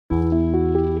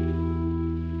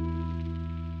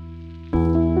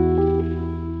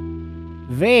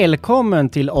Välkommen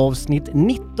till avsnitt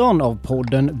 19 av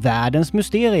podden Världens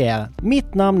Mysterier.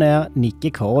 Mitt namn är Nicke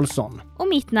Karlsson. Och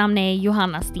mitt namn är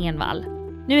Johanna Stenvall.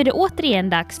 Nu är det återigen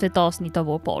dags för ett avsnitt av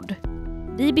vår podd.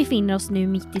 Vi befinner oss nu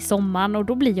mitt i sommaren och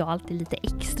då blir jag alltid lite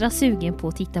extra sugen på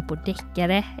att titta på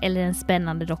deckare eller en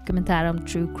spännande dokumentär om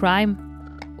true crime.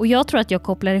 Och jag tror att jag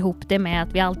kopplar ihop det med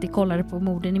att vi alltid kollade på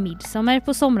morden i Midsommar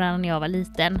på somrarna när jag var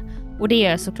liten. Och det gör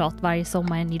jag såklart varje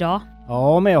sommar än idag.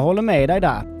 Ja, men jag håller med dig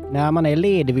där. När man är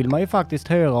ledig vill man ju faktiskt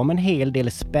höra om en hel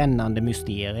del spännande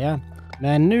mysterier.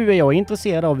 Men nu är jag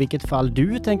intresserad av vilket fall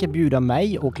du tänker bjuda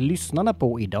mig och lyssnarna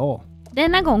på idag.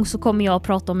 Denna gång så kommer jag att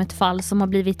prata om ett fall som har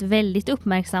blivit väldigt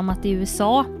uppmärksammat i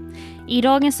USA. I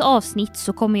dagens avsnitt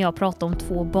så kommer jag att prata om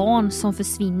 2 barn som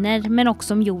försvinner, men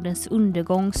också om jordens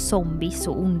undergång, zombies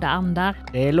och onda andar.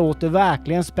 Det låter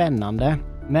verkligen spännande.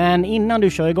 Men innan du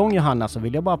kör igång Johanna så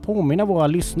vill jag bara påminna våra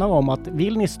lyssnare om att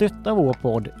vill ni stötta vår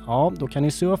podd, ja då kan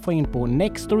ni surfa in på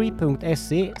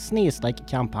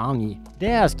nextory.se/kampanj.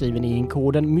 Där skriver ni in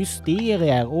koden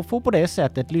mysterier och får på det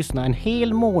sättet lyssna en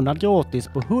hel månad gratis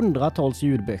på hundratals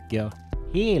ljudböcker.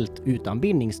 Helt utan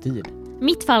bindningstid.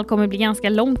 Mitt fall kommer bli ganska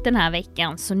långt den här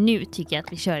veckan, så nu tycker jag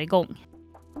att vi kör igång.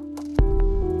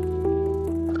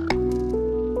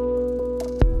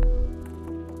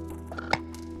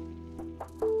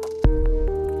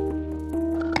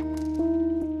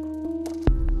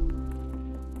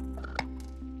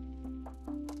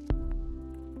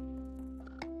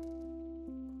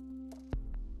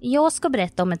 Jag ska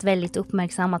berätta om ett väldigt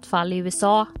uppmärksammat fall i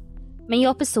USA, men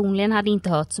jag personligen hade inte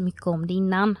hört så mycket om det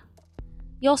innan.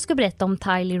 Jag ska berätta om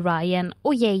Tylee Ryan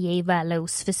och J.J.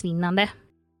 Vallows försvinnande.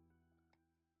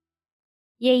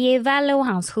 J.J. Vallow och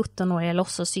hans 17-åriga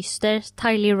låtsassyster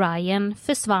Tylee Ryan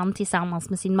försvann tillsammans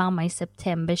med sin mamma i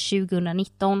september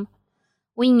 2019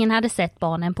 och ingen hade sett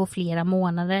barnen på flera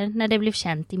månader när det blev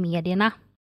känt i medierna.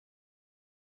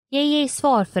 J.J.'s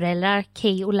svarföräldrar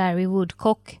Kay och Larry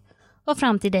Woodcock var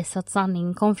fram till dess att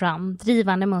sanningen kom fram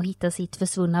drivande med att hitta sitt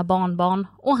försvunna barnbarn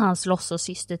och hans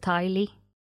låtsassyster Tylee.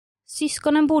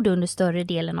 Syskonen bodde under större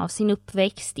delen av sin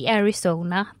uppväxt i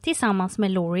Arizona tillsammans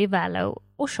med Lori Vallow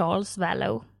och Charles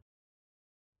Vallow.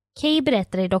 Kay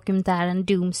berättar i dokumentären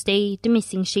Doomsday, The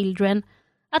Missing Children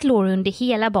att Lori under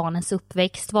hela barnens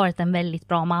uppväxt varit en väldigt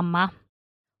bra mamma.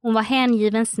 Hon var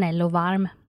hängiven, snäll och varm.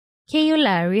 Kay och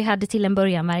Larry hade till en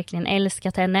början verkligen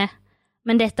älskat henne,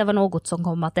 men detta var något som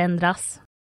kom att ändras.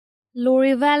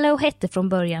 Lori Vallow hette från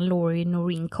början Lori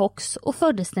Noreen Cox och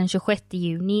föddes den 26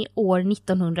 juni år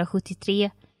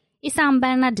 1973 i San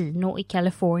Bernardino i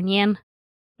Kalifornien.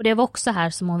 Och det var också här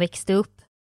som hon växte upp.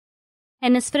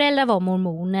 Hennes föräldrar var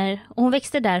mormoner och hon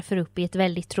växte därför upp i ett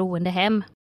väldigt troende hem.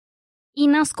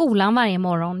 Innan skolan varje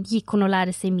morgon gick hon och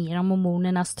lärde sig mer om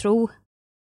mormonernas tro.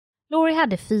 Lori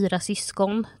hade 4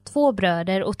 syskon, 2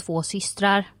 bröder och 2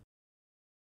 systrar.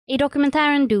 I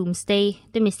dokumentären Doomsday,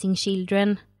 The Missing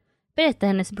Children berättade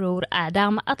hennes bror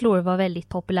Adam att Lori var väldigt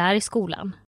populär i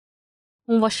skolan.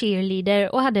 Hon var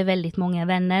cheerleader och hade väldigt många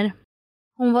vänner.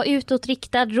 Hon var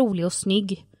utåtriktad, rolig och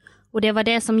snygg, och det var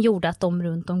det som gjorde att de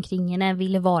runt omkring henne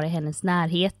ville vara i hennes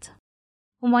närhet.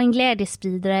 Hon var en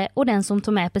glädjespridare och den som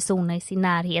tog med personer i sin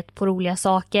närhet på roliga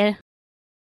saker.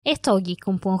 Ett tag gick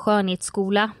hon på en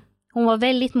skönhetsskola. Hon var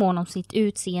väldigt mån om sitt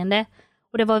utseende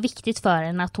och det var viktigt för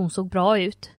henne att hon såg bra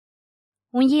ut.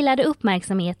 Hon gillade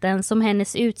uppmärksamheten som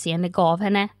hennes utseende gav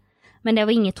henne, men det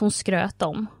var inget hon skröt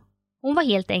om. Hon var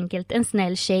helt enkelt en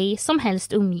snäll tjej som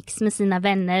helst umgicks med sina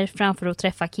vänner framför att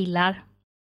träffa killar.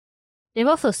 Det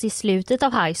var först i slutet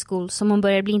av high school som hon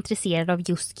började bli intresserad av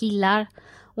just killar.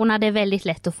 Hon hade väldigt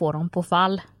lätt att få dem på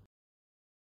fall.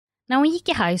 När hon gick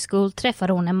i high school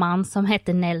träffade hon en man som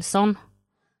hette Nelson.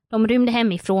 De rymde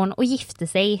hemifrån och gifte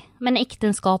sig, men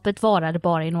äktenskapet varade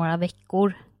bara i några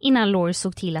veckor innan Lori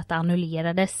såg till att det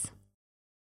annullerades.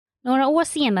 Några år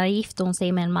senare gifte hon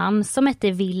sig med en man som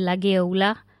hette Villa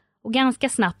Geola och ganska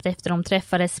snabbt efter de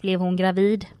träffades blev hon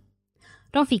gravid.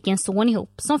 De fick en son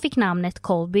ihop som fick namnet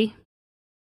Colby.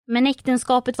 Men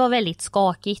äktenskapet var väldigt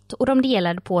skakigt och de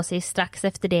delade på sig strax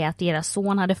efter det att deras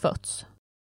son hade fötts.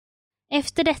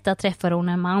 Efter detta träffade hon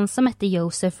en man som hette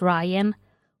Joseph Ryan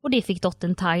och de fick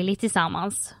dottern Tylee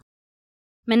tillsammans.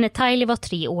 Men när Tylee var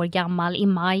 3 år gammal i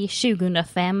maj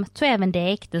 2005 tog även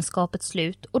det äktenskapet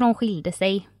slut och de skilde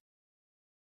sig.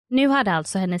 Nu hade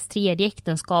alltså hennes 3:e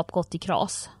äktenskap gått i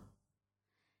kras.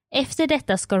 Efter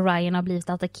detta ska Ryan ha blivit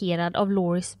attackerad av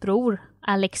Loris bror,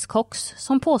 Alex Cox,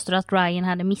 som påstår att Ryan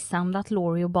hade misshandlat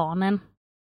Lori och barnen.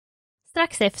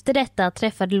 Strax efter detta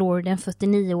träffade Lori den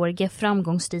 49-årige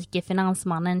framgångsrike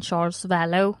finansmannen Charles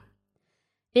Vallow.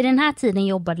 Vid den här tiden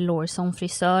jobbade Lori som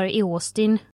frisör i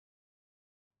Austin.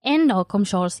 En dag kom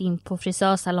Charles in på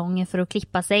frisörsalongen för att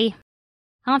klippa sig.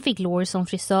 Han fick Laurie som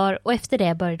frisör och efter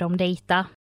det började de dejta.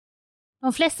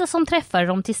 De flesta som träffade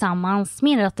dem tillsammans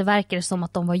menade att det verkade som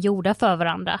att de var gjorda för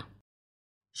varandra.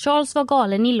 Charles var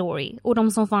galen i Laurie och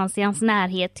de som fanns i hans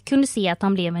närhet kunde se att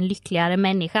han blev en lyckligare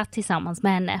människa tillsammans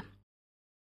med henne.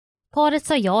 Paret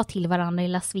sa ja till varandra i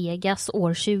Las Vegas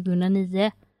år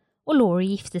 2009 och Laurie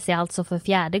gifte sig alltså för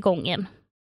 4:e gången.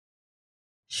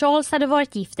 Charles hade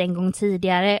varit gift en gång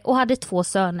tidigare och hade 2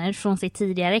 söner från sitt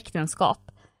tidigare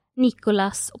äktenskap,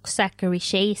 Nicholas och Zachary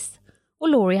Chase, och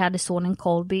Laurie hade sonen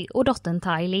Colby och dottern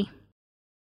Tylee.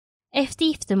 Efter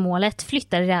giftermålet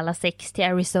flyttade de alla 6 till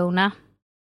Arizona.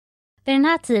 Vid den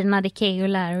här tiden hade Kay och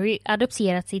Larry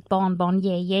adopterat sitt barnbarn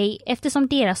JJ eftersom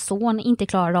deras son inte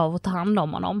klarade av att ta hand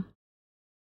om honom.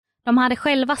 De hade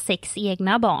själva 6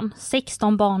 egna barn,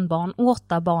 16 barnbarn och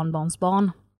 8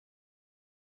 barnbarnsbarn.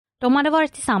 De hade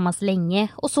varit tillsammans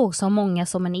länge och sågs av många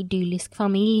som en idyllisk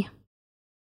familj.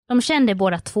 De kände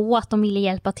båda två att de ville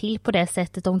hjälpa till på det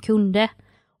sättet de kunde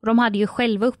och de hade ju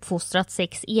själva uppfostrat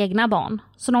 6 egna barn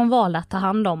så de valde att ta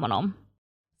hand om honom.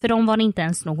 För de var inte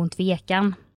ens någon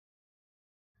tvekan.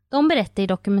 De berättade i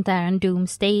dokumentären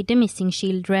Doomsday: The Missing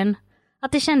Children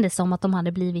att det kändes som att de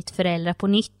hade blivit föräldrar på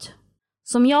nytt.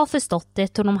 Som jag förstått det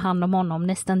tog de hand om honom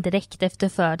nästan direkt efter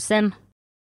födseln.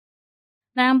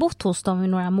 När han bott hos dem i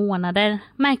några månader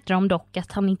märkte de dock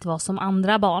att han inte var som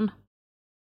andra barn.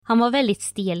 Han var väldigt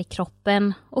stel i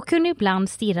kroppen och kunde ibland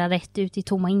stirra rätt ut i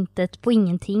tomma intet på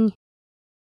ingenting.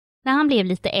 När han blev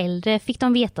lite äldre fick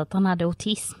de veta att han hade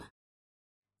autism.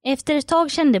 Efter ett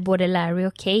tag kände både Larry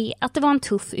och Kay att det var en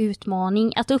tuff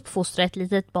utmaning att uppfostra ett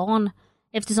litet barn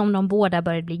eftersom de båda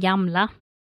började bli gamla.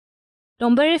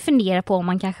 De började fundera på om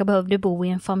man kanske behövde bo i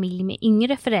en familj med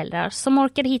yngre föräldrar som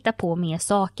orkade hitta på mer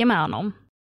saker med honom.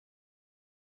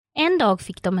 En dag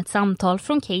fick de ett samtal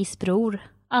från Kays bror,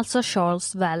 alltså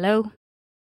Charles Vallow.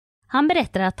 Han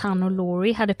berättade att han och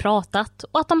Laurie hade pratat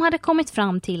och att de hade kommit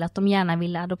fram till att de gärna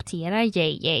ville adoptera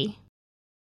JJ.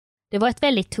 Det var ett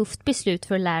väldigt tufft beslut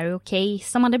för Larry och Kay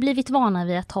som hade blivit vana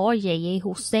vid att ha JJ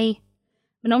hos sig.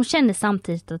 Men de kände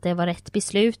samtidigt att det var rätt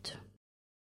beslut.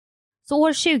 Så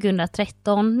år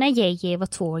 2013, när JJ var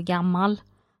 2 år gammal,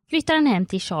 flyttade han hem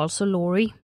till Charles och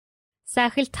Laurie.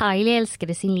 Särskilt Tylee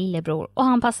älskade sin lillebror och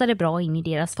han passade bra in i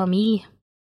deras familj.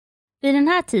 Vid den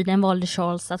här tiden valde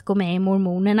Charles att gå med i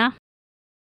mormonerna.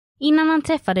 Innan han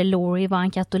träffade Laurie var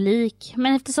han katolik,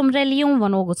 men eftersom religion var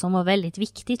något som var väldigt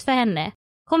viktigt för henne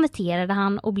konverterade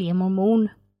han och blev mormon.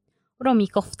 Och de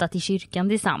gick ofta till kyrkan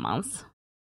tillsammans.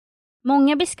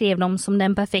 Många beskrev dem som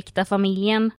den perfekta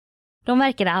familjen. De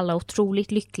verkade alla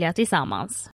otroligt lyckliga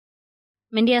tillsammans.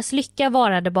 Men deras lycka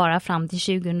varade bara fram till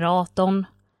 2018,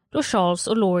 då Charles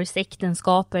och Lauries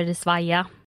äktenskap började svaja.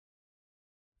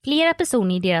 Flera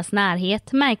personer i deras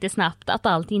närhet märkte snabbt att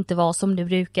allt inte var som det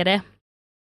brukade.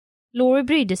 Laurie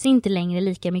brydde sig inte längre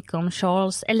lika mycket om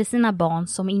Charles eller sina barn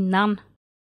som innan.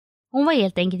 Hon var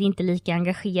helt enkelt inte lika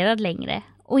engagerad längre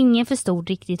och ingen förstod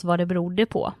riktigt vad det berodde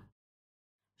på.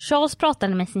 Charles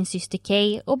pratade med sin syster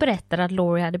Kay och berättade att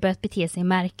Laurie hade börjat bete sig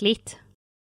märkligt.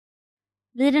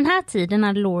 Vid den här tiden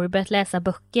hade Laurie börjat läsa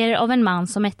böcker av en man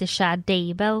som hette Chad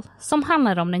Daybell som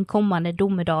handlade om den kommande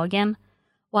domedagen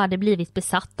och hade blivit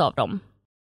besatt av dem.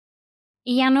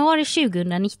 I januari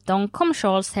 2019 kom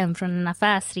Charles hem från en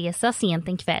affärsresa sent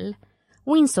en kväll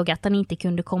och insåg att han inte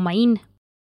kunde komma in.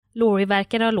 Laurie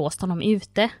verkade ha låst honom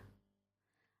ute.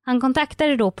 Han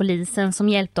kontaktade då polisen som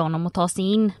hjälpte honom att ta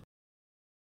sig in.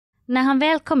 När han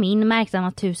väl kom in märkte han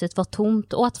att huset var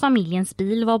tomt och att familjens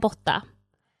bil var borta.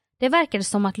 Det verkade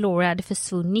som att Laurie hade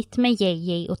försvunnit med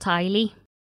JJ och Tylee.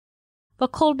 Var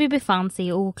Colby befann sig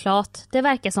är oklart. Det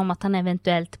verkar som att han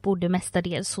eventuellt bodde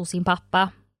mestadels hos sin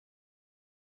pappa.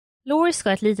 Laurie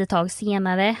ska ett litet tag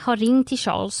senare ha ringt till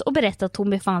Charles och berättat att hon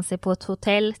befann sig på ett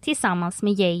hotell tillsammans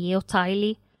med JJ och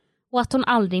Tylee och att hon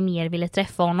aldrig mer ville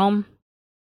träffa honom.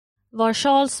 Var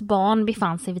Charles barn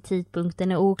befann sig vid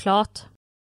tidpunkten är oklart.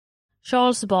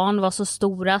 Charles barn var så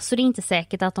stora så det är inte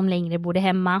säkert att de längre bodde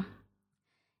hemma.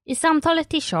 I samtalet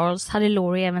till Charles hade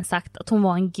Laurie även sagt att hon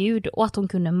var en gud och att hon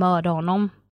kunde mörda honom.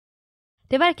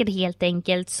 Det verkade helt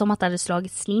enkelt som att det hade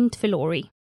slagit slint för Laurie.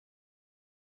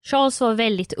 Charles var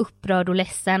väldigt upprörd och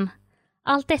ledsen.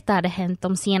 Allt detta hade hänt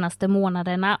de senaste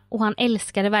månaderna och han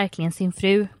älskade verkligen sin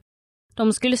fru.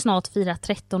 De skulle snart fira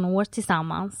 13 år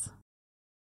tillsammans.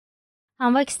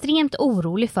 Han var extremt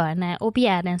orolig för henne och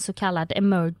begärde en så kallad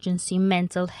Emergency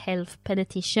Mental Health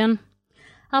Petition,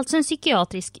 alltså en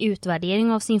psykiatrisk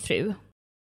utvärdering av sin fru.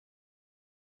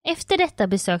 Efter detta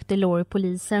besökte Laurie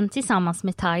polisen tillsammans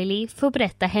med Tylee för att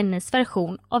berätta hennes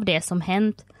version av det som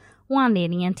hänt och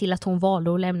anledningen till att hon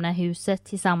valde att lämna huset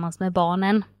tillsammans med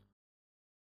barnen.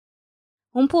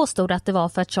 Hon påstod att det var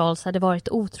för att Charles hade varit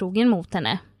otrogen mot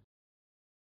henne.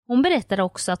 Hon berättade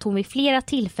också att hon vid flera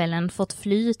tillfällen fått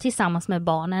fly tillsammans med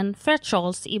barnen för att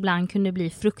Charles ibland kunde bli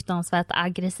fruktansvärt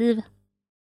aggressiv.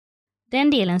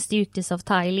 Den delen styrktes av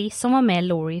Tylee som var med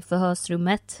Lori i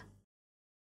förhörsrummet.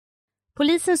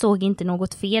 Polisen såg inte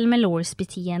något fel med Loris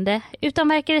beteende utan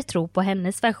verkade tro på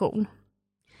hennes version.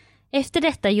 Efter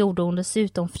detta gjorde hon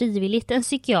dessutom frivilligt en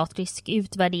psykiatrisk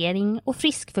utvärdering och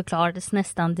friskförklarades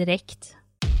nästan direkt.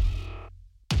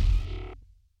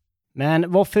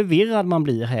 Men vad förvirrad man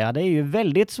blir här. Det är ju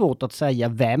väldigt svårt att säga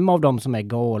vem av dem som är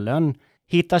galen.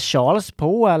 Hittar Charles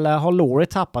på eller har Lori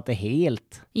tappat det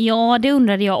helt? Ja, det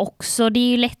undrade jag också. Det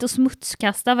är ju lätt att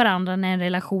smutskasta varandra när en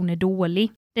relation är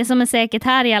dålig. Det som är säkert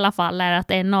här i alla fall är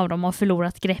att en av dem har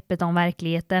förlorat greppet om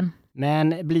verkligheten.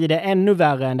 Men blir det ännu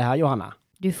värre än det här, Johanna?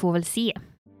 Du får väl se.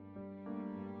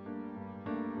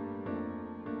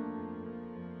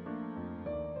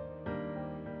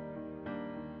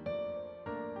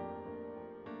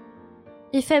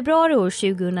 I februari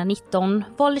år 2019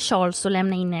 valde Charles att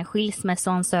lämna in en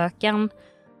skilsmässoansökan,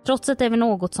 trots att det var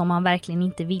något som han verkligen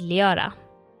inte ville göra.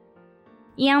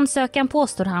 I ansökan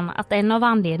påstår han att en av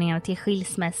anledningarna till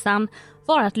skilsmässan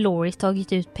var att Lori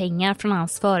tagit ut pengar från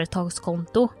hans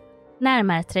företagskonto,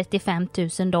 närmare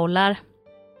 $35,000.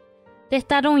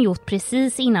 Detta hade hon gjort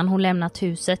precis innan hon lämnat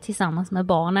huset tillsammans med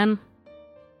barnen.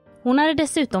 Hon hade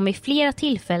dessutom vid flera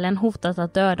tillfällen hotat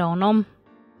att döda honom.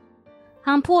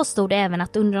 Han påstod även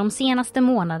att under de senaste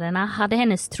månaderna hade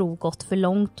hennes tro gått för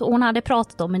långt och hon hade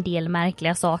pratat om en del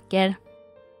märkliga saker.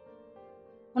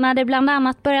 Hon hade bland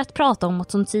annat börjat prata om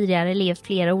att hon tidigare levt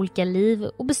flera olika liv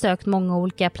och besökt många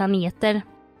olika planeter.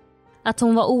 Att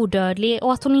hon var odödlig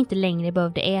och att hon inte längre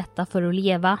behövde äta för att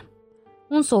leva.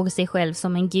 Hon såg sig själv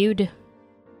som en gud.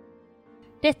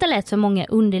 Detta lät för många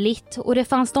underligt och det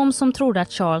fanns de som trodde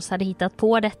att Charles hade hittat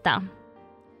på detta.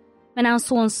 Men hans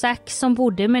son Zack som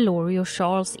bodde med Lori och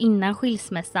Charles innan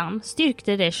skilsmässan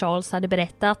styrkte det Charles hade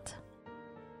berättat.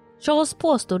 Charles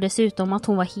påstod dessutom att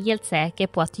hon var helt säker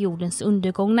på att jordens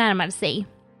undergång närmade sig.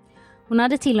 Hon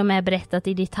hade till och med berättat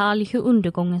i detalj hur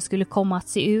undergången skulle komma att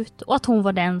se ut och att hon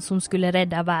var den som skulle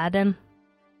rädda världen.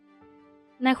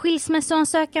 När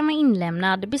skilsmässoansökan var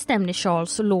inlämnad bestämde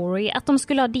Charles och Lori att de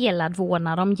skulle ha delad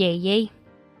vårdnad om JJ.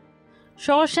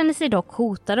 Charles kände sig dock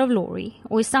hotad av Lori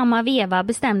och i samma veva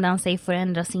bestämde han sig för att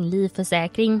ändra sin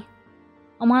livförsäkring.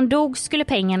 Om han dog skulle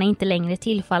pengarna inte längre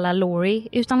tillfalla Lori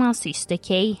utan hans syster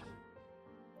Kay.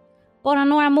 Bara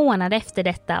några månader efter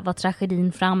detta var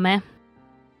tragedin framme.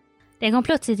 Det kom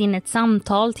plötsligt in ett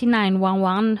samtal till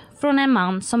 911 från en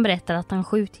man som berättade att han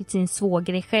skjutit sin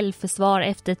svåger i självförsvar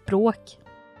efter ett bråk.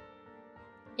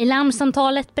 I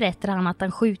larmsamtalet berättade han att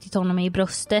han skjutit honom i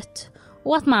bröstet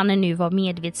och att mannen nu var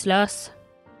medvetslös.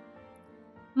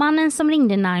 Mannen som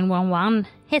ringde 911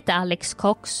 hette Alex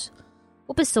Cox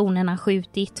och personen han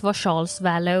skjutit var Charles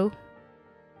Vallow.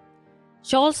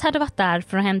 Charles hade varit där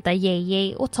för att hämta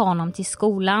JJ och ta honom till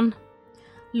skolan.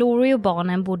 Lori och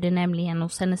barnen bodde nämligen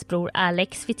hos hennes bror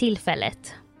Alex vid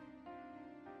tillfället.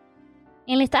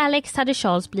 Enligt Alex hade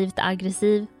Charles blivit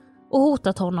aggressiv och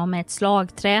hotat honom med ett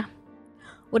slagträ.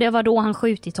 Och det var då han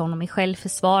skjutit honom i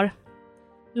självförsvar.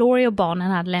 Lori och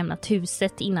barnen hade lämnat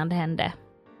huset innan det hände.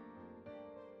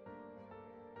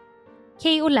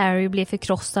 Kay och Larry blev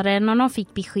förkrossade när de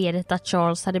fick beskedet att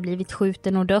Charles hade blivit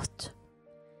skjuten och dött.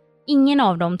 Ingen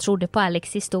av dem trodde på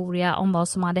Alex historia om vad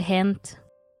som hade hänt.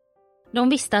 De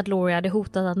visste att Lori hade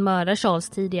hotat att mörda Charles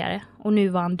tidigare och nu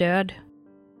var han död.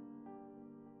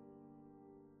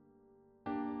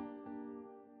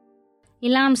 I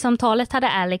larmsamtalet hade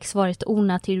Alex varit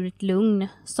onaturligt lugn,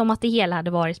 som att det hela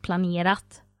hade varit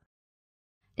planerat.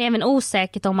 Det är även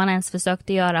osäkert om han ens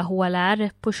försökte göra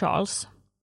HLR på Charles.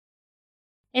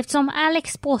 Eftersom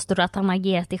Alex påstod att han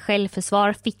agerat i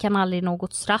självförsvar fick han aldrig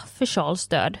något straff för Charles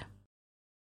död.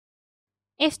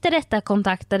 Efter detta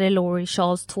kontaktade Lori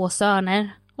Charles 2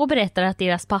 söner och berättade att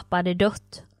deras pappa hade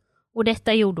dött. Och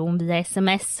detta gjorde hon via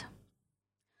sms.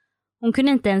 Hon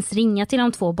kunde inte ens ringa till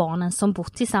de 2 barnen som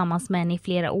bott tillsammans med henne i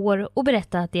flera år och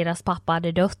berätta att deras pappa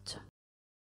hade dött.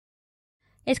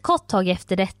 Ett kort tag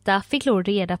efter detta fick Lori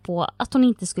reda på att hon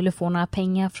inte skulle få några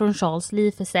pengar från Charles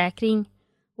livförsäkring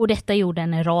och detta gjorde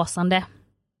henne rasande.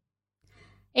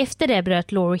 Efter det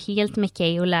bröt Lori helt med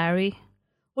Kay och Larry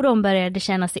och de började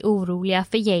känna sig oroliga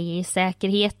för JJs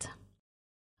säkerhet.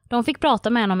 De fick prata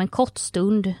med honom en kort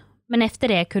stund men efter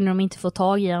det kunde de inte få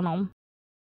tag i honom.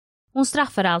 Hon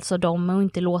straffade alltså dem med att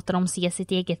inte låta dem se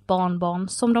sitt eget barnbarn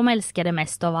som de älskade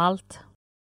mest av allt.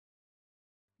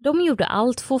 De gjorde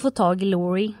allt för att få tag i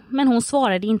Lori, men hon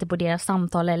svarade inte på deras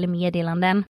samtal eller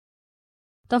meddelanden.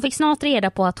 De fick snart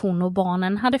reda på att hon och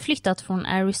barnen hade flyttat från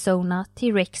Arizona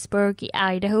till Rexburg i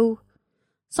Idaho,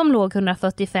 som låg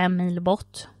 145 mil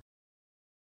bort.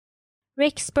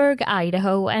 Rexburg,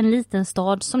 Idaho är en liten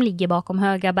stad som ligger bakom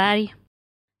höga berg.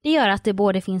 Det gör att det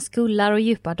både finns kullar och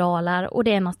djupa dalar och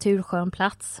det är en naturskön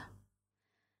plats.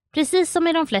 Precis som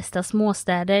i de flesta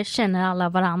småstäder känner alla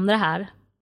varandra här.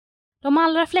 De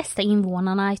allra flesta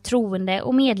invånarna är troende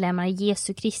och medlemmar i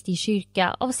Jesu Kristi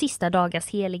kyrka av sista dagars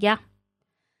heliga.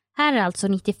 Här är alltså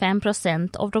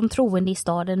 95% av de troende i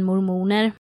staden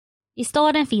mormoner. I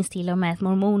staden finns till och med ett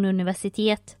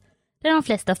mormonuniversitet där de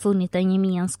flesta funnit en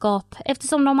gemenskap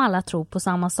eftersom de alla tror på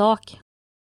samma sak.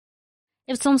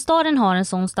 Eftersom staden har en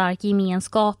sån stark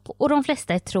gemenskap och de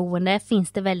flesta är troende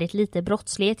finns det väldigt lite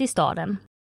brottslighet i staden.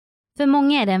 För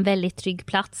många är det en väldigt trygg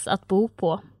plats att bo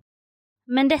på.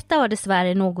 Men detta var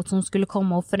dessvärre något som skulle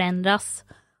komma att förändras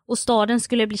och staden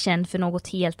skulle bli känd för något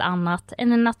helt annat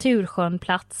än en naturskön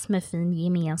plats med fin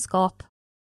gemenskap.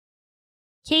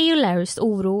 Kay och Larrys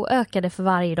oro ökade för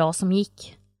varje dag som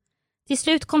gick. Till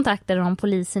slut kontaktade de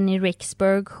polisen i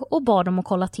Rexburg och bad dem att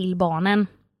kolla till barnen.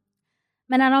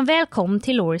 Men när de väl kom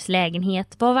till Loris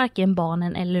lägenhet var varken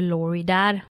barnen eller Lori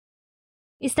där.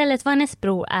 Istället var hennes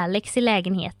bror Alex i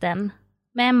lägenheten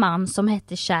med en man som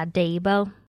hette Chad Daybell.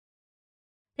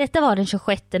 Detta var den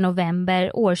 26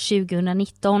 november år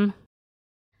 2019.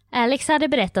 Alex hade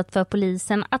berättat för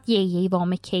polisen att JJ var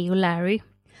med Kay och Larry.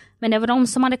 Men det var de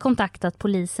som hade kontaktat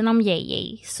polisen om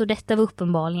JJ, så detta var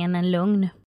uppenbarligen en lögn.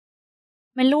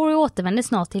 Men Lori återvände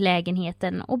snart till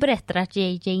lägenheten och berättade att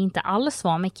JJ inte alls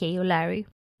var med Kay och Larry,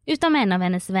 utan med en av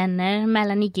hennes vänner,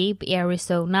 Melanie Gibb i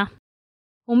Arizona.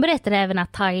 Hon berättade även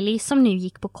att Tylee, som nu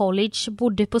gick på college,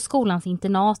 bodde på skolans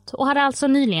internat och hade alltså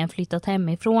nyligen flyttat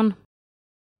hemifrån.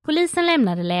 Polisen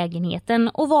lämnade lägenheten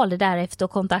och valde därefter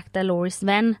att kontakta Loris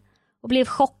vän och blev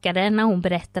chockade när hon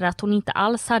berättade att hon inte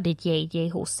alls hade ett JJ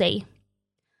hos sig.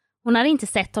 Hon hade inte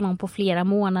sett honom på flera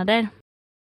månader.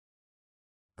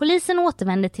 Polisen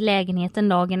återvände till lägenheten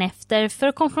dagen efter för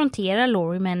att konfrontera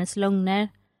Lori med hennes lögner,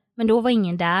 men då var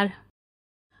ingen där.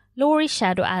 Lori,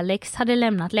 Chad och Alex hade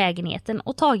lämnat lägenheten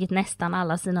och tagit nästan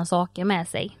alla sina saker med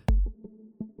sig.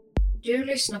 Du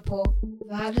lyssnar på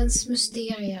Världens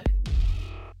mysterier.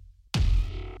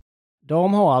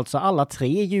 De har alltså alla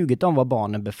tre ljugit om var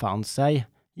barnen befann sig.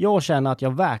 Jag känner att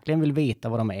jag verkligen vill veta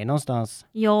var de är någonstans.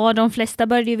 Ja, de flesta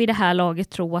började ju vid det här laget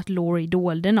tro att Lori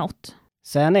dolde något.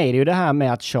 Sen är det ju det här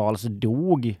med att Charles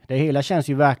dog. Det hela känns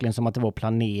ju verkligen som att det var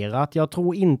planerat. Jag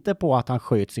tror inte på att han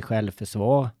sköt sig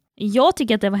självförsvar. Jag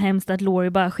tycker att det var hemskt att Lori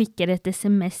bara skickade ett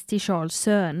sms till Charles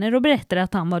söner och berättade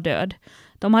att han var död.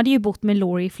 De hade ju bott med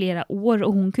Lori i flera år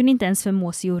och hon kunde inte ens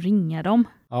förmå sig att ringa dem.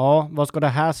 Ja, vad ska det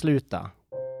här sluta?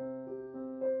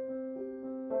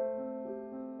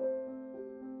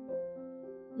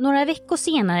 Några veckor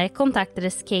senare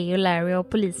kontaktades Kay och Larry av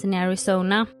polisen i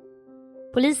Arizona.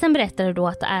 Polisen berättade då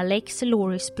att Alex,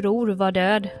 Loris bror, var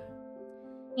död.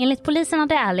 Enligt polisen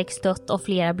hade Alex dött av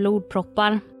flera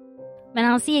blodproppar. Men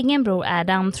hans egen bror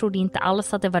Adam trodde inte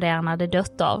alls att det var det han hade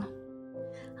dött av.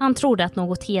 Han trodde att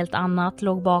något helt annat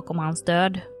låg bakom hans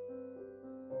död.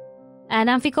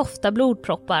 Adam fick ofta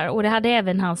blodproppar och det hade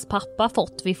även hans pappa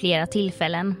fått vid flera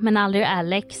tillfällen, men aldrig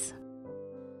Alex.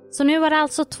 Så nu var det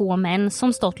alltså 2 män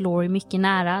som stått Lori mycket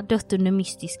nära dött under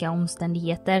mystiska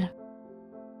omständigheter.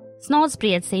 Snart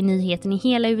spred sig nyheten i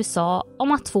hela USA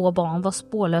om att 2 barn var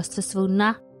spårlöst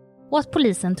försvunna och att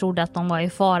polisen trodde att de var i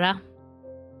fara.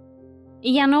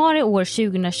 I januari år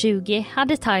 2020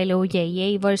 hade Tylee och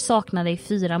JJ varit saknade i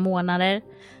 4 månader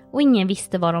och ingen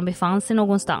visste var de befann sig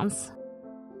någonstans.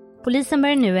 Polisen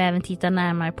börjar nu även titta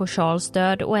närmare på Charles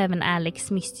död och även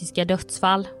Alex mystiska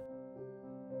dödsfall.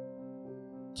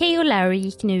 Kay och Larry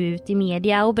gick nu ut i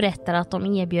media och berättade att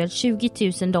de erbjöd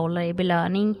 $20,000 i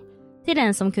belöning till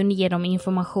den som kunde ge dem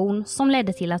information som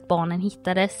ledde till att barnen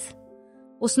hittades.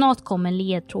 Och snart kom en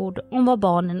ledtråd om var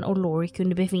barnen och Lori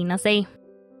kunde befinna sig.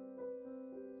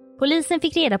 Polisen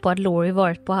fick reda på att Lori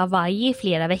varit på Hawaii i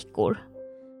flera veckor.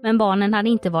 Men barnen hade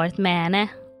inte varit med henne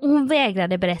och hon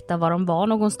vägrade berätta var de var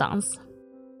någonstans.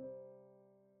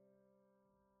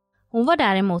 Hon var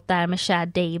däremot där med Chad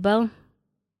Daybell.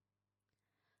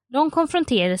 De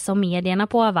konfronterades av medierna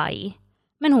på Hawaii,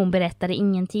 men hon berättade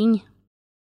ingenting.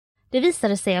 Det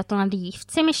visade sig att hon hade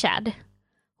gift sig med Chad.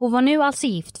 Hon var nu alltså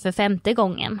gift för 5:e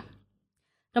gången.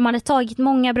 De hade tagit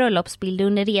många bröllopsbilder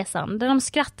under resan där de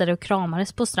skrattade och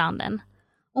kramades på stranden.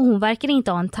 Och hon verkade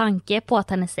inte ha en tanke på att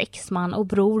hennes exman och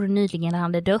bror nyligen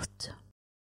hade dött.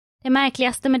 Det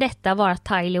märkligaste med detta var att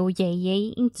Tylee och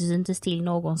JJ inte syntes till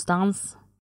någonstans.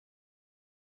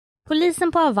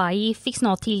 Polisen på Hawaii fick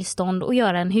snart tillstånd att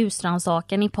göra en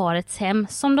husrannsakan i parets hem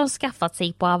som de skaffat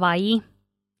sig på Hawaii.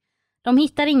 De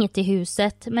hittade inget i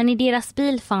huset, men i deras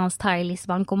bil fanns Tyleys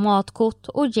bankomatkort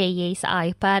och JJs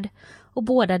iPad och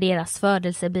båda deras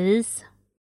födelsebevis.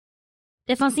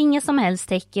 Det fanns inga som helst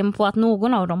tecken på att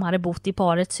någon av dem hade bott i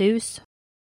parets hus.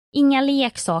 Inga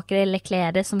leksaker eller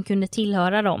kläder som kunde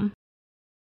tillhöra dem.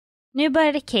 Nu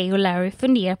började Kay och Larry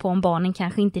fundera på om barnen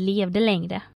kanske inte levde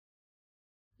längre.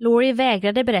 Laurie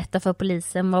vägrade berätta för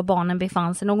polisen var barnen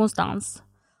befann sig någonstans,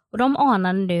 och de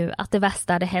anade nu att det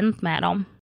värsta hade hänt med dem.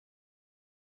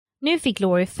 Nu fick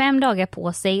Laurie 5 dagar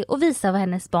på sig att visa var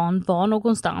hennes barn var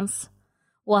någonstans,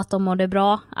 och att de mådde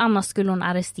bra, annars skulle hon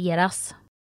arresteras.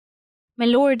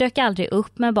 Men Laurie dök aldrig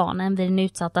upp med barnen vid den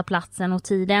utsatta platsen och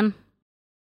tiden.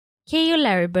 Kay och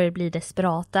Larry började bli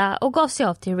desperata och gav sig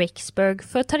av till Rexburg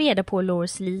för att ta reda på hur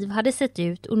Lauries liv hade sett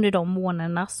ut under de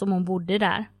månaderna som hon bodde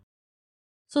där.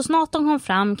 Så snart de kom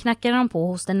fram knackade de på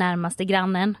hos den närmaste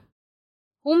grannen.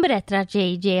 Hon berättade att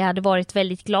JJ hade varit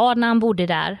väldigt glad när han bodde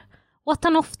där och att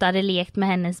han ofta hade lekt med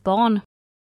hennes barn.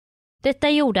 Detta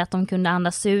gjorde att de kunde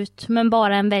andas ut, men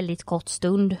bara en väldigt kort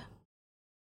stund.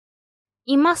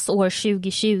 I mars år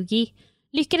 2020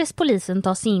 lyckades polisen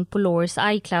ta sig in på Lauries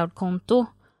iCloud-konto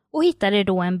och hittade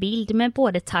då en bild med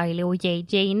både Tyler och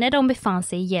JJ när de befann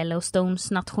sig i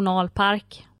Yellowstones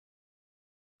nationalpark.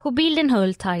 På bilden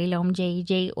höll Tyler om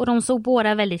JJ och de såg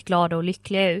båda väldigt glada och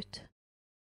lyckliga ut.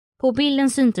 På bilden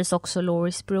syntes också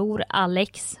Lauries bror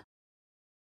Alex.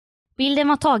 Bilden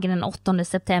var tagen den 8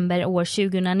 september år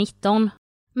 2019,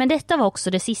 men detta var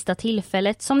också det sista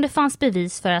tillfället som det fanns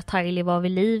bevis för att Tyler var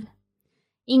vid liv.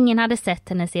 Ingen hade sett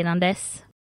henne sedan dess.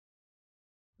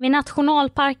 Vid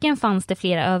nationalparken fanns det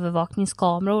flera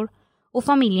övervakningskameror och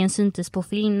familjen syntes på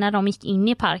film när de gick in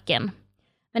i parken.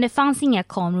 Men det fanns inga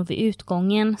kameror vid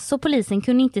utgången, så polisen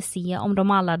kunde inte se om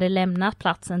de alla hade lämnat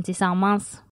platsen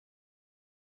tillsammans.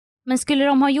 Men skulle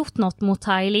de ha gjort något mot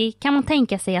Tyler kan man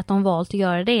tänka sig att de valt att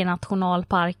göra det i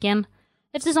nationalparken,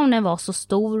 eftersom den var så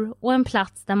stor och en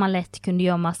plats där man lätt kunde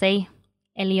gömma sig,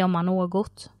 eller gömma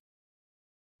något.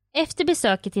 Efter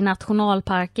besöket i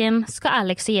nationalparken ska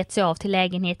Alex ha gett sig av till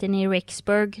lägenheten i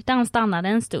Rexburg där han stannade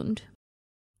en stund.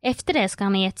 Efter det ska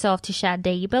han ha gett sig av till Chad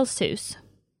Daybells hus.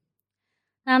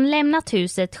 När han lämnat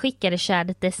huset skickade Chad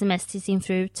ett sms till sin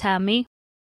fru Tammy,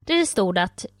 där det stod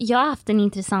att jag har haft en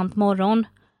intressant morgon.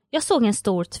 Jag såg en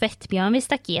stor tvättbjörn vid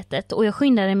staketet och jag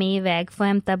skyndade mig iväg för att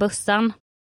hämta bössan.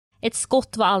 Ett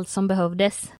skott var allt som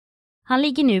behövdes. Han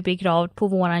ligger nu begravd på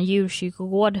våran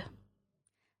djurkyrkogård.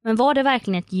 Men var det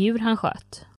verkligen ett djur han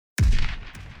sköt?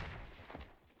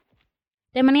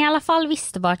 Det man i alla fall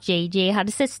visste var att JJ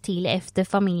hade setts till efter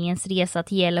familjens resa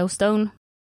till Yellowstone.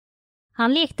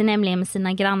 Han lekte nämligen med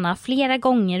sina grannar flera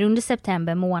gånger under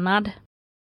september månad.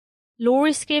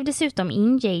 Laurie skrev dessutom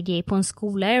in JJ på en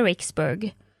skola i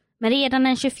Rexburg, men redan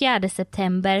den 24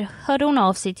 september hörde hon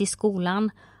av sig till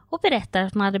skolan och berättade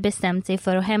att hon hade bestämt sig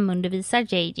för att hemundervisa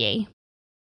JJ.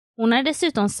 Hon hade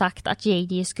dessutom sagt att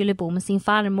JJ skulle bo med sin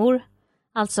farmor,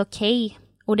 alltså Kay,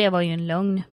 och det var ju en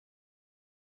lögn.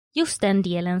 Just den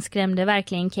delen skrämde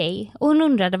verkligen Kay och hon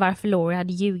undrade varför Laurie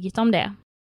hade ljugit om det.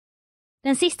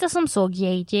 Den sista som såg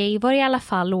JJ var i alla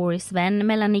fall Lauries vän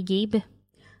Melanie Gibb,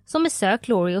 som besökt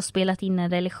Laurie och spelat in en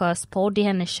religiös podd i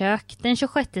hennes kök den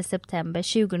 26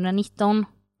 september 2019.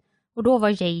 Och då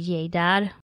var JJ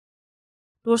där.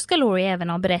 Då ska Laurie även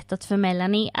ha berättat för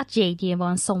Melanie att JJ var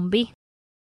en zombie.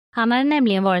 Han hade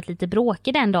nämligen varit lite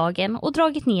bråkig den dagen och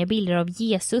dragit ner bilder av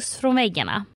Jesus från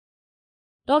väggarna.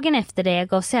 Dagen efter det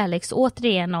gav sig Alex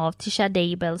återigen av till Chad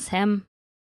Daybells hem.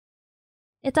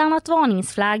 Ett annat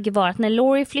varningsflagg var att när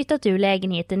Laurie flyttat ur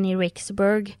lägenheten i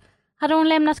Rexburg hade hon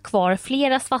lämnat kvar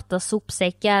flera svarta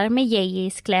sopsäckar med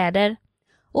JJs kläder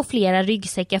och flera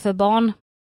ryggsäckar för barn.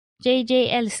 JJ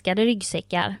älskade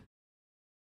ryggsäckar.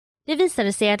 Det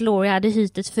visade sig att Laurie hade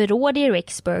hyrt ett förråd i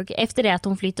Rexburg efter det att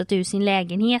hon flyttat ur sin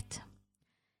lägenhet.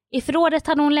 I förrådet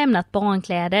hade hon lämnat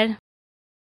barnkläder.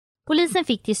 Polisen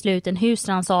fick till slut en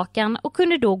husrannsakan och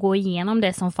kunde då gå igenom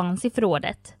det som fanns i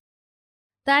förrådet.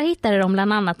 Där hittade de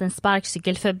bland annat en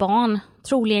sparkcykel för barn,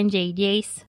 troligen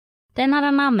JJs. Den hade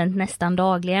han använt nästan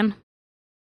dagligen.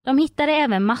 De hittade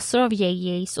även massor av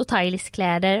JJs och Tylers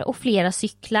kläder och flera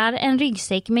cyklar, en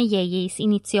ryggsäck med JJs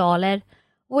initialer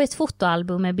och ett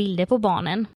fotoalbum med bilder på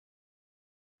barnen.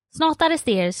 Snart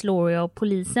arresterades Laurie av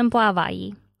polisen på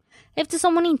Hawaii,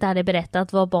 eftersom hon inte hade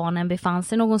berättat var barnen befann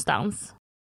sig någonstans.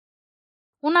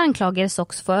 Hon anklagades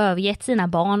också för att ha övergett sina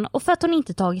barn och för att hon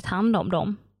inte tagit hand om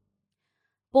dem.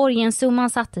 Borgenssumman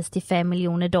sattes till $5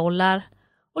 miljoner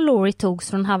och Laurie togs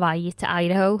från Hawaii till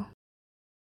Idaho.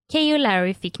 Kay och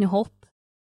Larry fick nu hopp.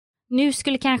 Nu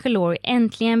skulle kanske Laurie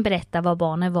äntligen berätta var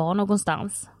barnen var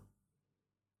någonstans.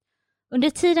 Under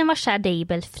tiden var Chad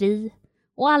Daybell fri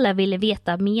och alla ville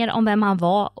veta mer om vem han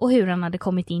var och hur han hade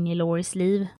kommit in i Lauries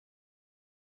liv.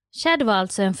 Chad var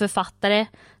alltså en författare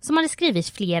som hade skrivit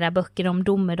flera böcker om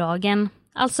domedagen,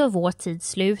 alltså vår tids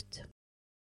slut.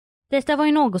 Detta var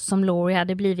ju något som Laurie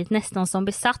hade blivit nästan som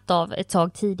besatt av ett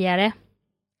tag tidigare.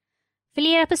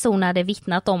 Flera personer hade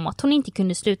vittnat om att hon inte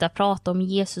kunde sluta prata om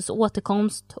Jesus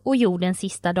återkomst och jordens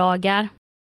sista dagar.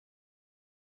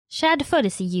 Chad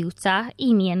föddes i Utah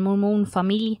in i en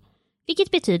mormonfamilj,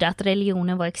 vilket betyder att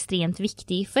religionen var extremt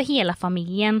viktig för hela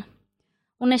familjen.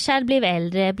 Och när Chad blev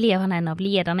äldre blev han en av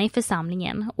ledarna i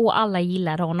församlingen och alla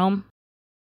gillade honom.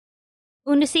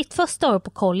 Under sitt första år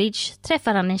på college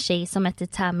träffade han en tjej som hette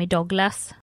Tammy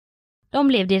Douglas. De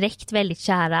blev direkt väldigt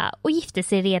kära och gifte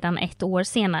sig redan 1 år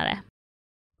senare.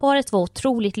 Paret var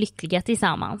otroligt lyckliga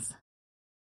tillsammans.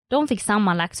 De fick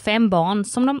sammanlagt 5 barn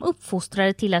som de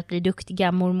uppfostrade till att bli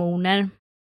duktiga mormoner.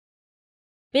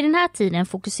 Vid den här tiden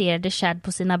fokuserade Chad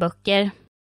på sina böcker.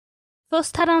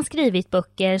 Först hade han skrivit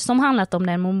böcker som handlat om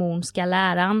den mormonska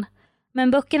läran,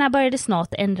 men böckerna började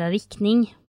snart ändra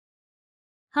riktning.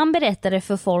 Han berättade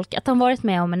för folk att han varit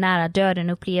med om en nära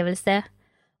döden-upplevelse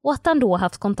och att han då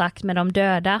haft kontakt med de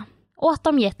döda och att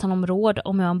de gett honom råd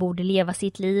om hur han borde leva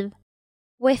sitt liv.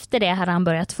 Och efter det hade han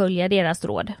börjat följa deras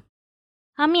råd.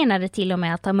 Han menade till och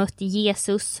med att han mötte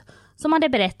Jesus som hade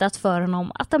berättat för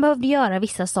honom att han behövde göra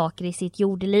vissa saker i sitt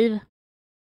jordeliv.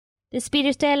 Det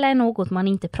spirituella är något man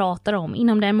inte pratar om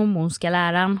inom den mormonska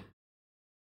läran.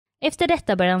 Efter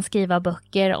detta började han skriva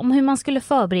böcker om hur man skulle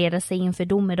förbereda sig inför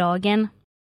domedagen.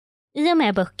 I och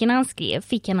med böckerna han skrev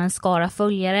fick han en skara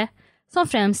följare som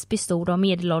främst bestod av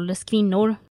medelålders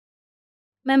kvinnor.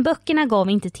 Men böckerna gav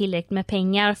inte tillräckligt med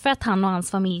pengar för att han och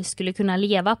hans familj skulle kunna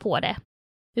leva på det.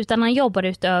 Utan han jobbade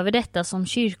utöver detta som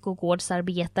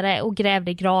kyrkogårdsarbetare och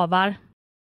grävde gravar.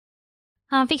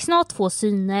 Han fick snart 2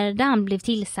 syner där han blev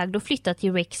tillsagd att flytta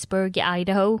till Rexburg i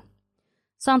Idaho.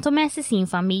 Så han tog med sig sin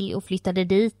familj och flyttade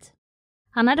dit.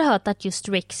 Han hade hört att just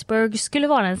Rexburg skulle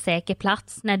vara en säker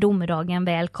plats när domedagen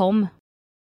väl kom.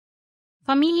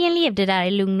 Familjen levde där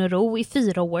i lugn och ro i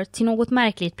 4 år till något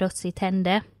märkligt plötsligt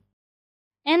hände.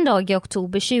 En dag i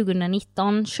oktober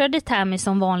 2019 körde Tammy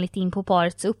som vanligt in på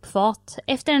parets uppfart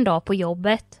efter en dag på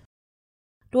jobbet.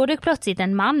 Då dök plötsligt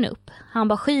en man upp. Han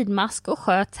bar skidmask och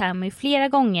sköt Tammy flera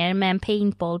gånger med en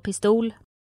paintballpistol.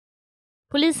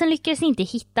 Polisen lyckades inte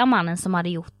hitta mannen som hade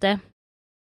gjort det.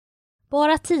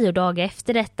 Bara 10 dagar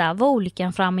efter detta var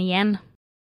olyckan fram igen.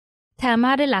 Tammy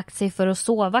hade lagt sig för att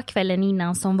sova kvällen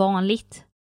innan som vanligt.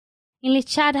 Enligt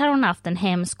Chad hade hon haft en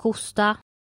hemsk hosta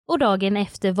och dagen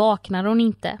efter vaknade hon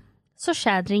inte. Så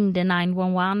Chad ringde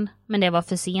 911, men det var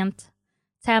för sent.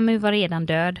 Tammy var redan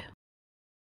död.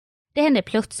 Det hände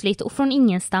plötsligt och från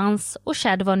ingenstans och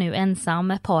Chad var nu ensam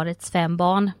med parets 5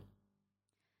 barn.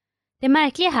 Det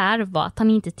märkliga här var att han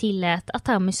inte tillät att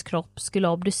Tammys kropp skulle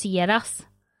obduceras.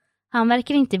 Han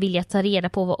verkar inte vilja ta reda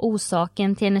på vad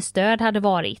orsaken till hennes död hade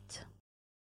varit.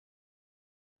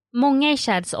 Många i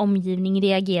Chads omgivning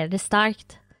reagerade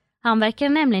starkt. Han verkade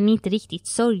nämligen inte riktigt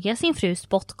sörja sin frus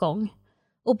bortgång.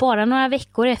 Och bara några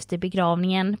veckor efter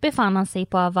begravningen befann han sig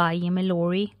på Hawaii med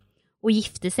Laurie och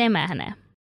gifte sig med henne.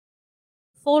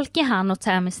 Folk i han och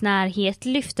Tammys närhet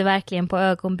lyfte verkligen på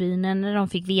ögonbrynen när de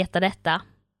fick veta detta.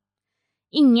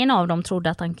 Ingen av dem trodde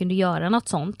att han kunde göra något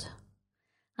sånt.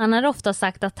 Han hade ofta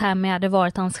sagt att Tammy hade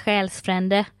varit hans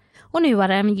själsfrände och nu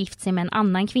hade han gift sig med en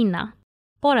annan kvinna,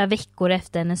 bara veckor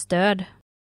efter hennes död.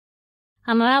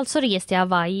 Han hade alltså rest till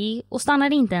Hawaii och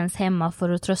stannade inte ens hemma för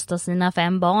att trösta sina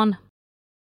 5 barn.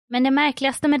 Men det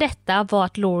märkligaste med detta var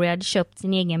att Laurie hade köpt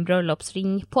sin egen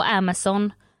bröllopsring på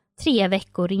Amazon 3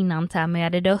 veckor innan Tammy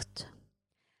hade dött.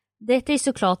 Detta är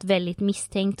såklart väldigt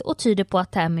misstänkt och tyder på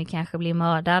att Tammy kanske blev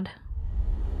mördad.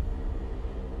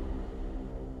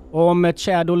 Om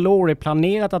Chad och Laurie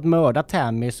planerat att mörda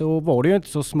Tammy så var det ju inte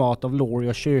så smart av Laurie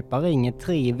att köpa ringen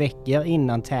 3 veckor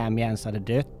innan Tammy ens hade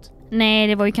dött. Nej,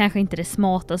 det var ju kanske inte det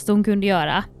smartaste hon kunde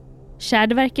göra.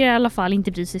 Chad verkar i alla fall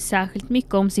inte bry sig särskilt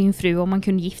mycket om sin fru om man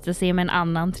kunde gifta sig med en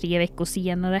annan 3 veckor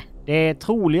senare. Det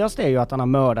troligaste är ju att han har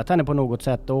mördat henne på något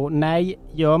sätt och nej,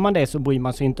 gör man det så bryr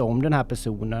man sig inte om den här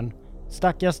personen.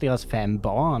 Stackars deras 5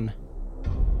 barn.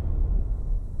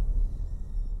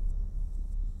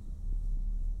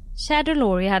 Chad och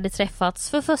Laurie hade träffats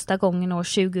för första gången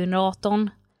år 2018.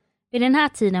 Vid den här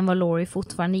tiden var Laurie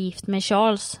fortfarande gift med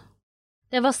Charles.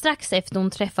 Det var strax efter hon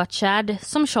träffat Chad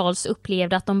som Charles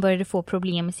upplevde att de började få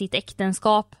problem i sitt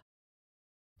äktenskap.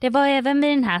 Det var även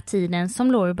vid den här tiden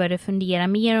som Laurie började fundera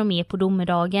mer och mer på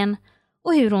domedagen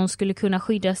och hur hon skulle kunna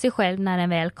skydda sig själv när den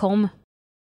väl kom.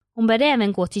 Hon började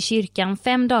även gå till kyrkan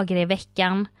 5 dagar i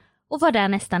veckan och var där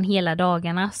nästan hela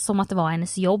dagarna som att det var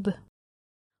hennes jobb.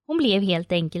 Hon blev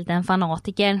helt enkelt en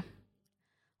fanatiker.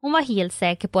 Hon var helt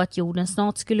säker på att jorden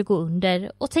snart skulle gå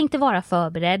under och tänkte vara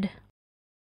förberedd.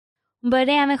 Hon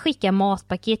började även skicka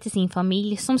matpaket till sin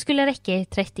familj som skulle räcka i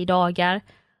 30 dagar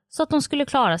så att de skulle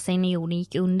klara sig när jorden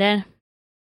gick under.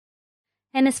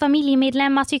 Hennes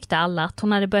familjemedlemmar tyckte alla att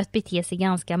hon hade börjat bete sig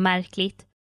ganska märkligt,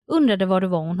 undrade vad det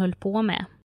var hon höll på med.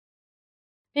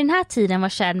 Vid den här tiden var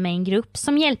Chad med i en grupp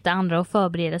som hjälpte andra att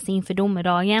förbereda sig inför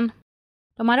domedagen.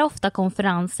 De hade ofta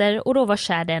konferenser och då var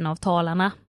Chad en av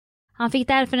talarna. Han fick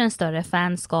därför en större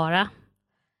fanskara.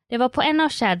 Det var på en av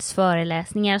Chads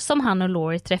föreläsningar som han och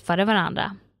Laurie träffade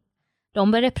varandra.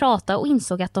 De började prata och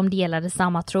insåg att de delade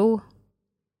samma tro.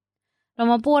 De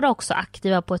var båda också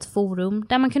aktiva på ett forum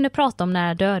där man kunde prata om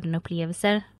nära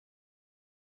döden-upplevelser.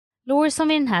 Laurie, som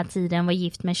vid den här tiden var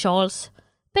gift med Charles,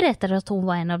 berättade att hon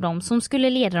var en av dem som skulle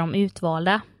leda de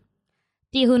utvalda.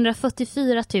 De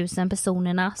 144 000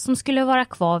 personerna som skulle vara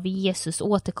kvar vid Jesus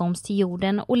återkomst till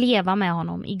jorden och leva med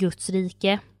honom i Guds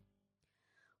rike.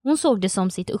 Hon såg det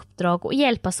som sitt uppdrag att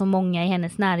hjälpa så många i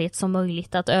hennes närhet som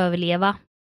möjligt att överleva.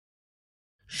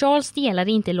 Charles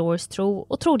delade inte Lauries tro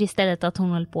och trodde istället att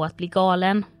hon höll på att bli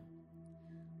galen.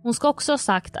 Hon ska också ha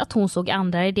sagt att hon såg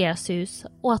andra i deras hus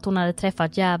och att hon hade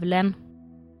träffat djävulen.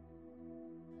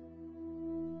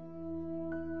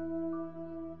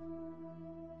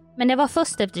 Men det var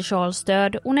först efter Charles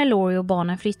död och när Laurie och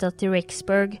barnen flyttat till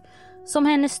Rexburg som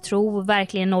hennes tro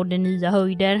verkligen nådde nya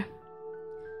höjder.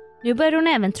 Nu började hon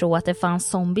även tro att det fanns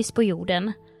zombies på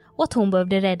jorden och att hon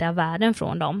behövde rädda världen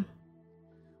från dem.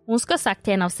 Hon ska ha sagt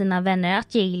till en av sina vänner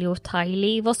att Jaylee och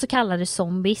Tylee var så kallade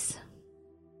zombies.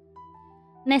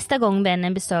 Nästa gång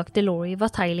vännen besökte Laurie var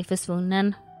Tylee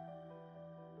försvunnen.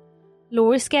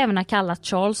 Laurie ska även ha kallat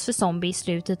Charles för zombie i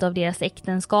slutet av deras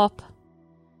äktenskap.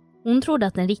 Hon trodde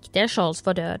att den riktiga Charles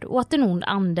var död och att en ond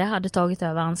ande hade tagit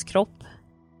över hans kropp.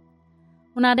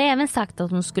 Hon hade även sagt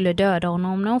att hon skulle döda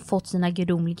honom när hon fått sina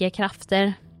gudomliga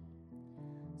krafter.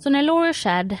 Så när Laurie och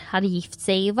Chad hade gift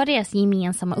sig var deras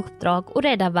gemensamma uppdrag att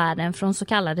rädda världen från så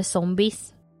kallade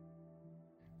zombies.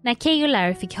 När Kay och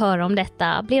Larry fick höra om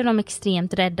detta blev de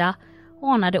extremt rädda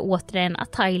och anade återigen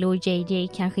att Tyler och JJ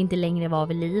kanske inte längre var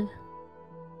vid liv.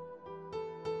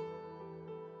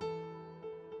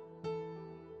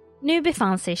 Nu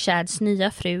befann sig Chads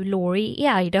nya fru Laurie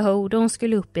i Idaho då hon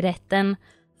skulle upp i rätten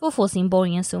för att få sin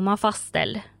borgensumma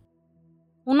fastställd.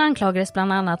 Hon anklagades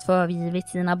bland annat för att ha övergivit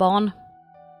sina barn.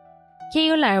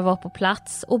 Kay och Larry var på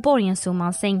plats och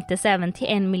borgensumman sänktes även till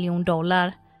 $1 miljon.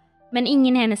 Men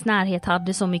ingen i hennes närhet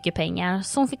hade så mycket pengar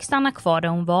så hon fick stanna kvar där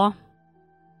hon var.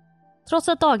 Trots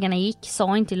att dagarna gick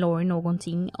sa inte Laurie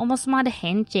någonting om vad som hade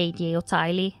hänt JJ och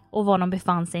Tylee och var de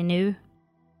befann sig nu.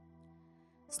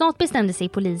 Snart bestämde sig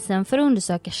polisen för att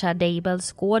undersöka Chad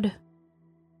Daybells gård.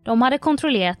 De hade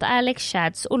kontrollerat Alex,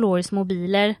 Chads och Lauries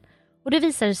mobiler och det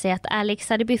visade sig att Alex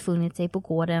hade befunnit sig på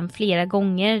gården flera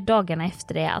gånger dagarna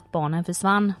efter det att barnen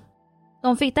försvann.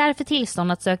 De fick därför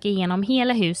tillstånd att söka igenom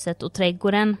hela huset och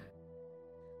trädgården.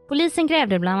 Polisen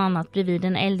grävde bland annat bredvid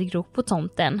en eldgrop på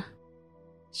tomten.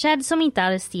 Chad, som inte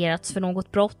arresterats för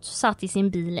något brott, satt i sin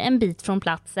bil en bit från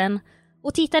platsen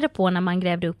och tittade på när man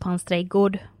grävde upp hans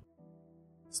trädgård.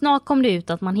 Snart kom det ut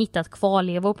att man hittat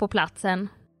kvarlevor på platsen.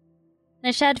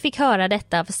 När Chad fick höra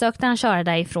detta försökte han köra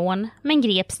därifrån men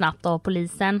grep snabbt av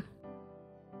polisen.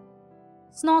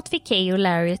 Snart fick Kay och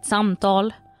Larry ett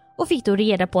samtal och fick då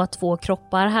reda på att 2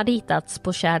 kroppar hade hittats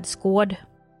på Chads gård.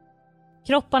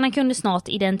 Kropparna kunde snart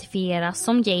identifieras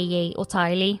som JJ och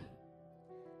Tylee.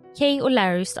 Kay och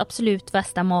Larrys absolut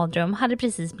värsta mardröm hade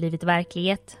precis blivit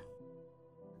verklighet.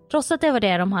 Trots att det var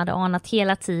det de hade anat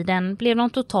hela tiden blev de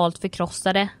totalt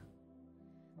förkrossade.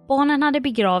 Barnen hade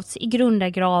begravts i grunda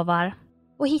gravar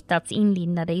och hittats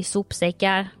inlindade i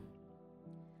sopsäckar.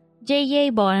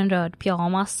 JJ bar en röd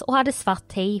pyjamas och hade svart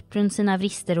tejp runt sina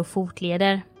vrister och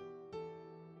fotleder.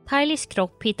 Tylees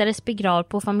kropp hittades begravd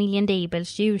på familjen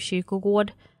Daybells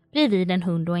djurkyrkogård bredvid en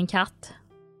hund och en katt.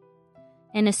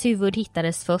 Hennes huvud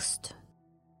hittades först.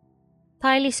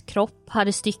 Tylees kropp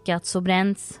hade styckats och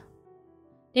bränts.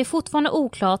 Det är fortfarande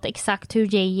oklart exakt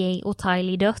hur JJ och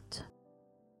Tylee dött.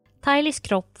 Tylees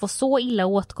kropp var så illa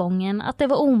åtgången att det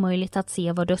var omöjligt att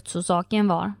se vad dödsorsaken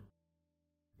var.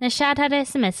 När Chad hade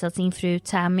smsat sin fru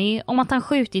Tammy om att han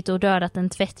skjutit och dödat en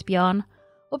tvättbjörn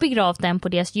och begravt den på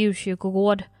deras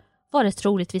djurkyrkogård var det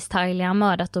troligtvis Tylee han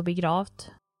mördat och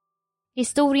begravt.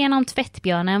 Historien om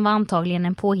tvättbjörnen var antagligen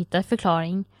en påhittad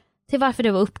förklaring till varför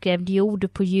det var uppgrävd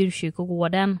jord på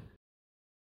djurkyrkogården.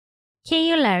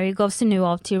 Kay och Larry gav sig nu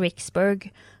av till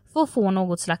Rexburg för att få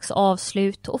något slags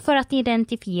avslut och för att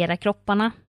identifiera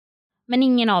kropparna. Men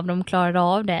ingen av dem klarade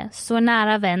av det, så en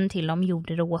nära vän till dem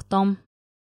gjorde det åt dem.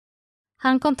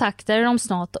 Han kontaktade dem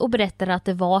snart och berättade att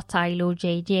det var Tyler och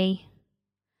JJ.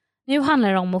 Nu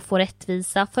handlar det om att få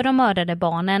rättvisa för de mördade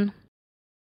barnen.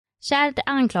 Chad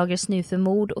anklagades nu för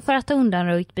mord och för att ha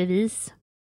undanröjt bevis.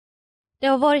 Det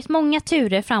har varit många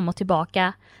turer fram och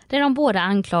tillbaka där de båda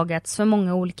anklagats för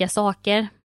många olika saker.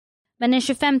 Men den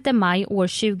 25 maj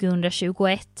år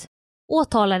 2021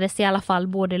 åtalades i alla fall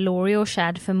både Laurie och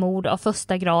Chad för mord av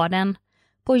första graden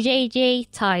på JJ,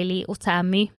 Tylee och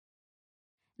Tammy.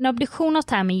 En obduktion av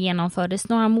Tammy genomfördes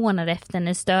några månader efter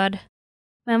hennes död.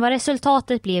 Men vad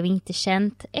resultatet blev inte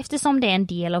känt eftersom det är en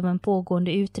del av en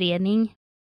pågående utredning.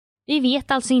 Vi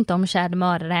vet alltså inte om Chad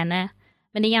mördade henne,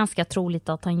 men det är ganska troligt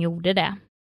att han gjorde det.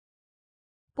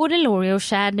 Både Laurie och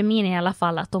Chad menar i alla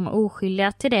fall att de är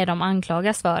oskyldiga till det de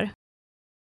anklagas för.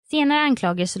 Senare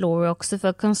anklagas Laurie också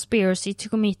för conspiracy to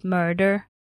commit murder,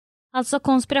 alltså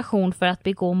konspiration för att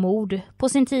begå mord på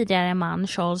sin tidigare man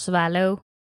Charles Vallow,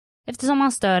 eftersom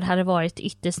hans död hade varit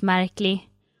ytterst märklig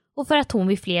och för att hon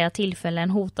vid flera tillfällen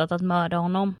hotat att mörda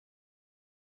honom.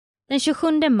 Den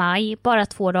 27 maj, bara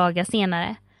 2 dagar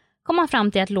senare, kom man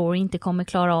fram till att Laurie inte kommer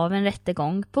klara av en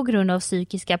rättegång på grund av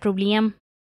psykiska problem.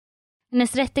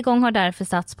 Hennes rättegång har därför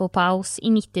satts på paus i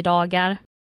 90 dagar.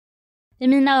 I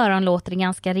mina öron låter det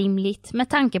ganska rimligt med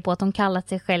tanke på att hon kallat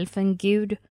sig själv för en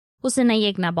gud och sina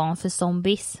egna barn för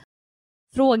zombies.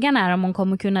 Frågan är om hon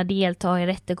kommer kunna delta i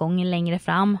rättegången längre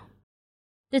fram.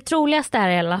 Det troligaste är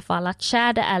i alla fall att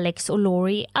Chad, Alex och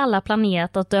Laurie alla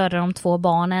planerat att döda de 2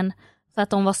 barnen för att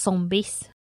de var zombies.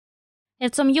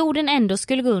 Eftersom jorden ändå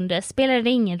skulle gå under spelade det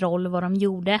ingen roll vad de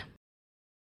gjorde.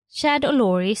 Chad och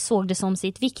Laurie såg det som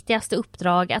sitt viktigaste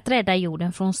uppdrag att rädda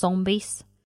jorden från zombies.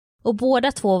 Och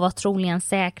båda 2 var troligen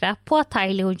säkra på att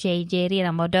Tyler och JJ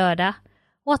redan var döda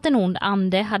och att en ond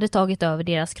ande hade tagit över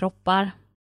deras kroppar.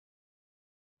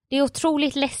 Det är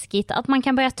otroligt läskigt att man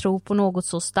kan börja tro på något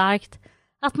så starkt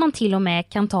att man till och med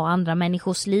kan ta andra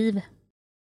människors liv.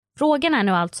 Frågan är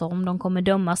nu alltså om de kommer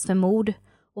dömas för mord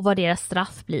och vad deras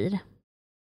straff blir.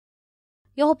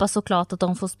 Jag hoppas såklart att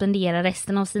de får spendera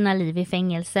resten av sina liv i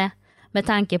fängelse med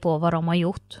tanke på vad de har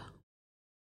gjort.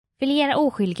 Flera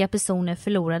oskyldiga personer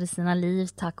förlorade sina liv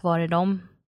tack vare dem.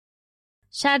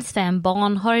 Chads 5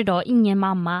 barn har idag ingen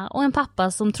mamma och en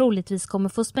pappa som troligtvis kommer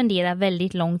få spendera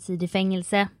väldigt lång tid i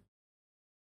fängelse.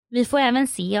 Vi får även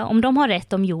se om de har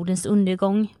rätt om jordens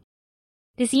undergång.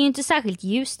 Det ser ju inte särskilt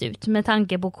ljust ut med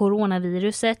tanke på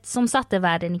coronaviruset som satte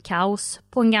världen i kaos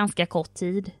på en ganska kort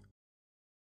tid.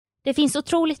 Det finns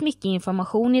otroligt mycket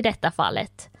information i detta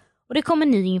fallet och det kommer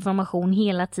ny information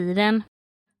hela tiden.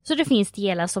 Så det finns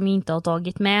delar som jag inte har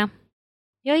tagit med.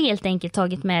 Jag har helt enkelt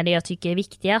tagit med det jag tycker är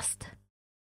viktigast.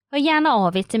 Hör gärna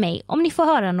av er till mig om ni får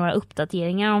höra några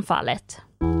uppdateringar om fallet.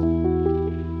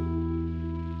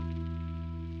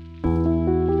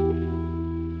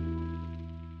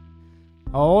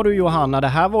 Ja du Johanna, det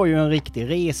här var ju en riktig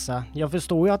resa. Jag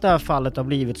förstår ju att det här fallet har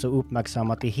blivit så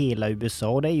uppmärksammat i hela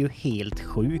USA. Det är ju helt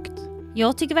sjukt.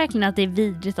 Jag tycker verkligen att det är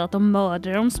vidrigt att de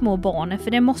mördar de små barnen,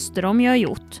 för det måste de ju ha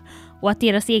gjort. Och att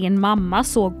deras egen mamma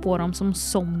såg på dem som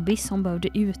zombies som behövde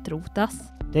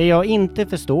utrotas. Det jag inte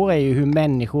förstår är ju hur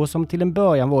människor som till en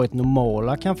början varit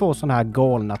normala kan få såna här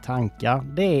galna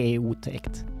tankar. Det är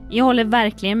otäckt. Jag håller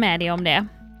verkligen med dig om det.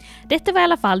 Detta var i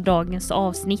alla fall dagens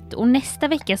avsnitt och nästa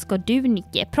vecka ska du,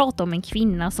 Nicke, prata om en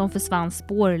kvinna som försvann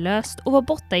spårlöst och var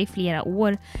borta i flera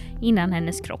år innan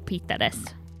hennes kropp hittades.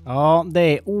 Ja,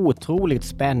 det är otroligt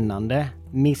spännande.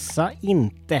 Missa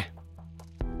inte!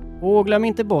 Och glöm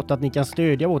inte bort att ni kan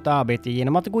stödja vårt arbete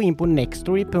genom att gå in på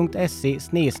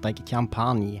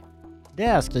nextory.se/kampanj.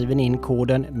 Där skriver ni in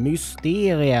koden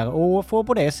MYSTERIER och får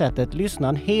på det sättet lyssna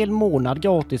en hel månad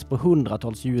gratis på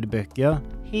hundratals ljudböcker,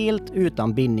 helt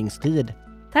utan bindningstid.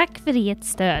 Tack för ert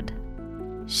stöd!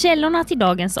 Källorna till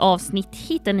dagens avsnitt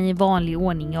hittar ni i vanlig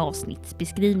ordning i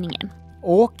avsnittsbeskrivningen.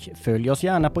 Och följ oss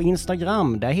gärna på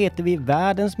Instagram, där heter vi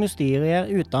Världens Mysterier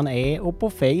utan och på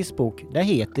Facebook, där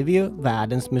heter vi ju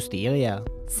Världens Mysterier.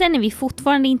 Sen är vi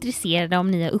fortfarande intresserade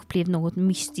om ni har upplevt något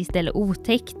mystiskt eller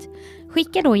otäckt.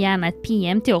 Skicka då gärna ett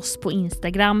PM till oss på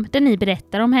Instagram där ni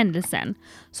berättar om händelsen,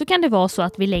 så kan det vara så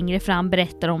att vi längre fram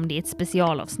berättar om det i ett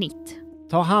specialavsnitt.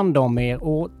 Ta hand om er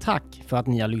och tack för att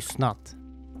ni har lyssnat.